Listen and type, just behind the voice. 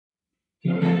A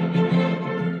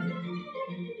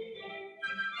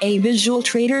Visual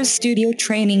Trader Studio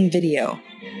training video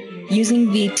using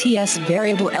VTS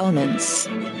variable elements.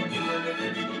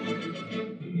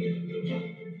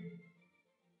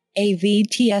 A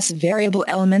VTS variable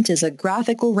element is a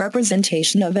graphical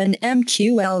representation of an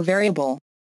MQL variable.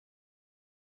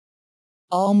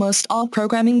 Almost all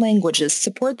programming languages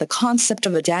support the concept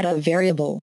of a data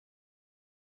variable.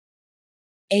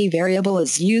 A variable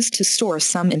is used to store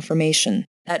some information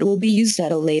that will be used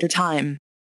at a later time.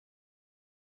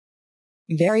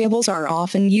 Variables are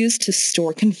often used to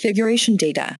store configuration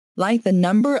data, like the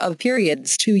number of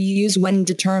periods to use when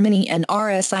determining an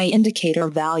RSI indicator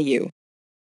value.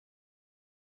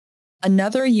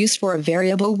 Another use for a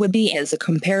variable would be as a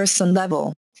comparison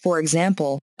level. For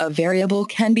example, a variable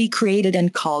can be created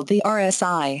and called the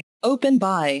RSI, open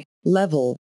by,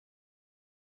 level.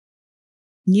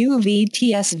 New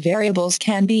VTS variables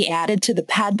can be added to the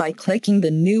pad by clicking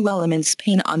the New Elements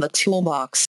pane on the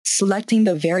toolbox, selecting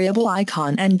the variable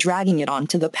icon and dragging it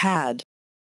onto the pad.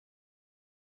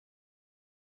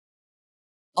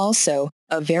 Also,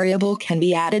 a variable can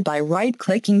be added by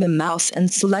right-clicking the mouse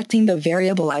and selecting the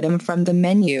variable item from the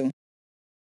menu.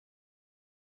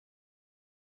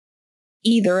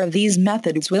 Either of these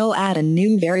methods will add a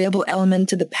new variable element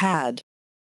to the pad.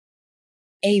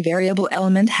 A variable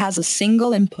element has a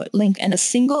single input link and a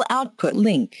single output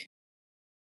link.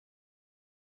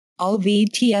 All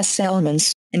VTS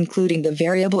elements, including the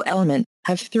variable element,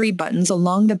 have 3 buttons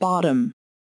along the bottom.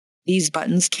 These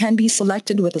buttons can be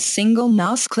selected with a single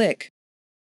mouse click.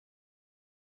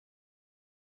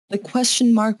 The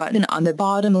question mark button on the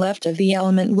bottom left of the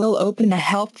element will open a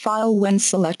help file when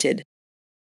selected.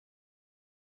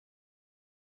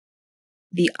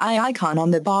 The eye icon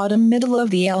on the bottom middle of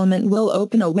the element will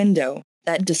open a window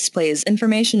that displays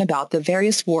information about the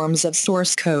various forms of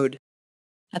source code.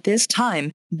 At this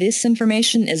time, this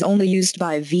information is only used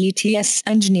by VTS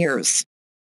engineers.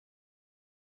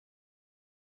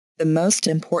 The most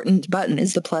important button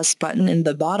is the plus button in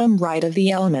the bottom right of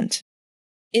the element.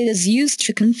 It is used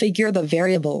to configure the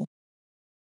variable.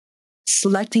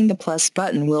 Selecting the plus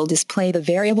button will display the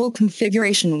variable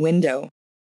configuration window.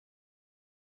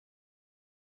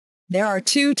 There are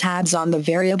 2 tabs on the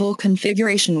variable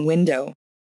configuration window: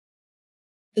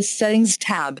 the Settings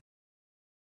tab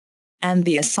and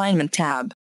the Assignment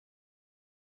tab.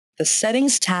 The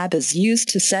Settings tab is used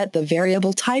to set the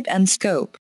variable type and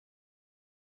scope.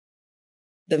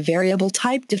 The variable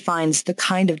type defines the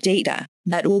kind of data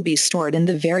that will be stored in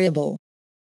the variable.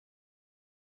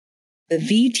 The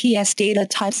VTS data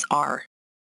types are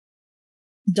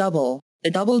double.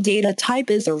 The double data type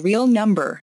is a real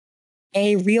number.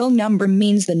 A real number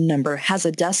means the number has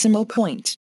a decimal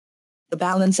point. The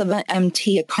balance of an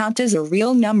MT account is a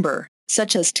real number,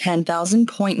 such as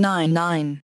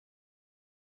 10,000.99.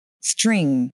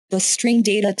 String. The string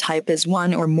data type is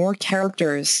 1 or more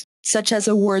characters, such as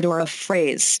a word or a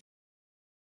phrase.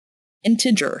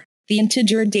 Integer. The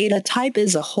integer data type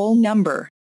is a whole number.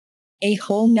 A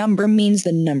whole number means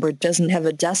the number doesn't have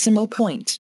a decimal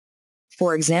point.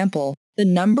 For example, the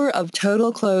number of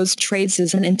total closed trades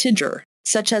is an integer,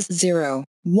 such as 0,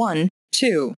 1,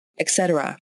 2,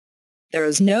 etc. There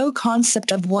is no concept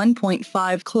of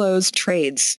 1.5 closed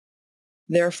trades.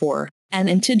 Therefore, an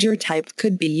integer type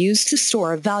could be used to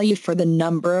store a value for the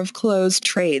number of closed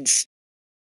trades.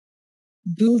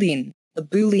 Boolean. The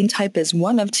Boolean type is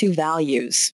one of 2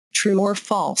 values, true or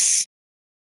false.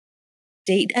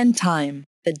 Date and time.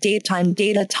 The datetime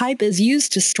data type is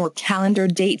used to store calendar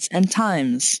dates and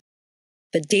times.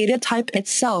 The data type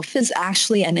itself is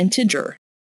actually an integer.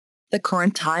 The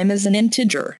current time is an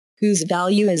integer, whose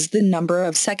value is the number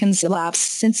of seconds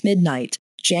elapsed since midnight,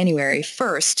 January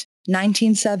 1st,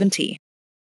 1970.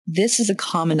 This is a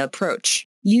common approach,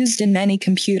 used in many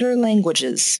computer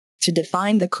languages, to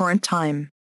define the current time.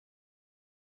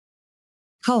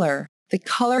 Color. The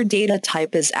color data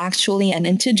type is actually an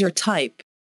integer type.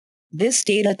 This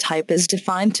data type is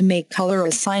defined to make color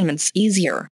assignments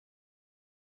easier.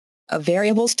 A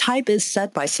variable's type is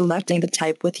set by selecting the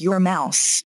type with your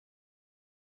mouse.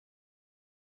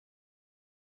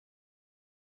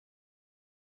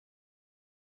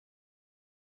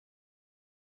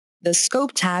 The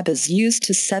Scope tab is used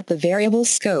to set the variable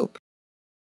scope.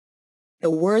 The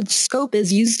word scope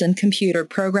is used in computer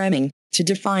programming to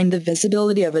define the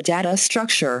visibility of a data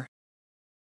structure.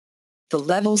 The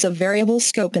levels of variable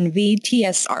scope in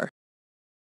VTS are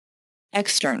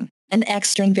extern. An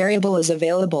extern variable is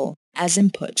available as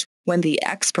input when the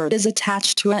expert is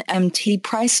attached to an MT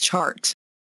price chart.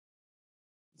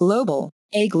 Global.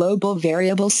 A global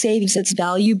variable saves its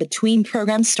value between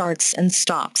program starts and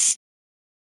stops.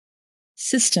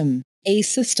 System. A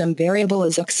system variable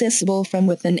is accessible from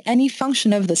within any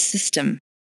function of the system.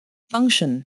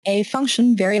 Function. A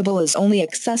function variable is only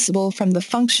accessible from the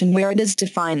function where it is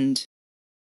defined.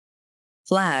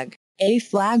 Flag. A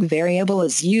flag variable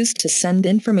is used to send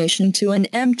information to an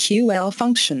MQL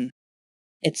function.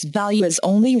 Its value is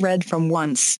only read from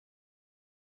once.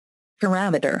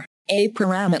 Parameter. A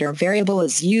parameter variable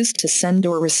is used to send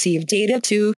or receive data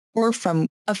to, or from,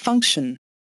 a function.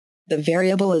 The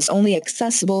variable is only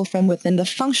accessible from within the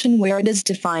function where it is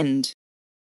defined.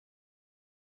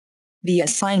 The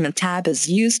Assignment tab is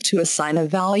used to assign a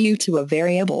value to a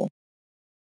variable.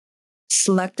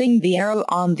 Selecting the arrow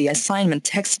on the assignment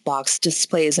text box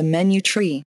displays a menu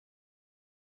tree.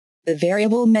 The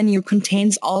variable menu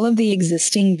contains all of the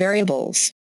existing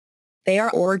variables. They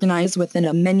are organized within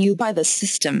a menu by the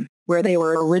system, where they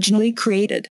were originally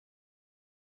created.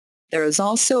 There is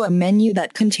also a menu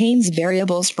that contains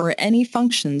variables for any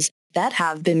functions that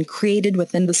have been created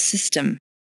within the system.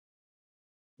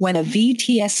 When a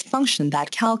VTS function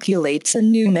that calculates a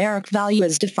numeric value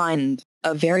is defined,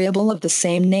 a variable of the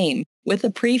same name, with a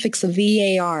prefix of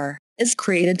var, is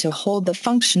created to hold the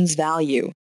function's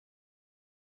value.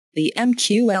 The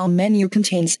MQL menu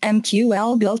contains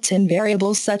MQL built-in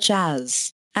variables such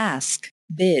as ask,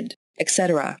 bid,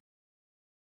 etc.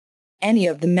 Any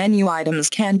of the menu items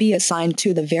can be assigned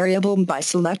to the variable by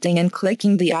selecting and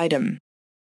clicking the item.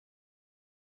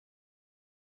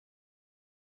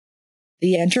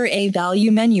 The Enter a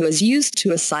Value menu is used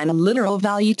to assign a literal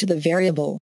value to the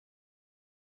variable.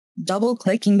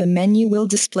 Double-clicking the menu will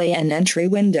display an entry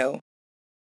window.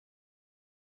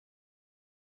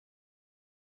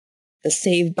 The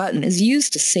Save button is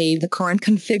used to save the current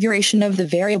configuration of the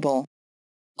variable.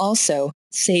 Also,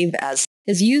 Save As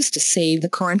is used to save the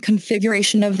current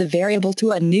configuration of the variable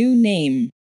to a new name.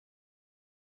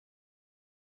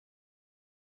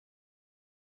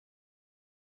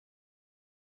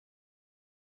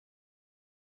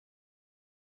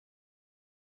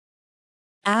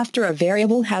 After a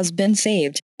variable has been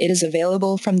saved, it is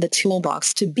available from the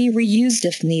toolbox to be reused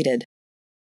if needed.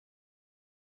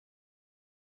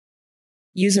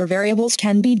 User variables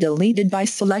can be deleted by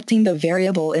selecting the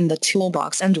variable in the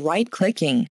toolbox and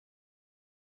right-clicking.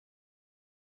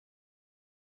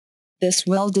 This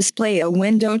will display a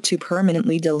window to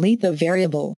permanently delete the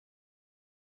variable.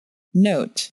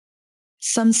 Note: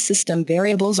 some system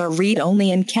variables are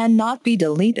read-only and cannot be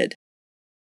deleted.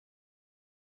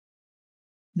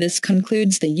 This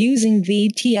concludes the Using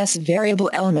VTS Variable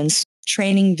Elements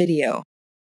training video.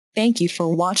 Thank you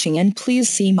for watching, and please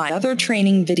see my other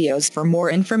training videos for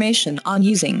more information on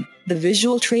using the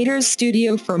Visual Trader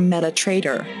Studio for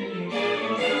MetaTrader.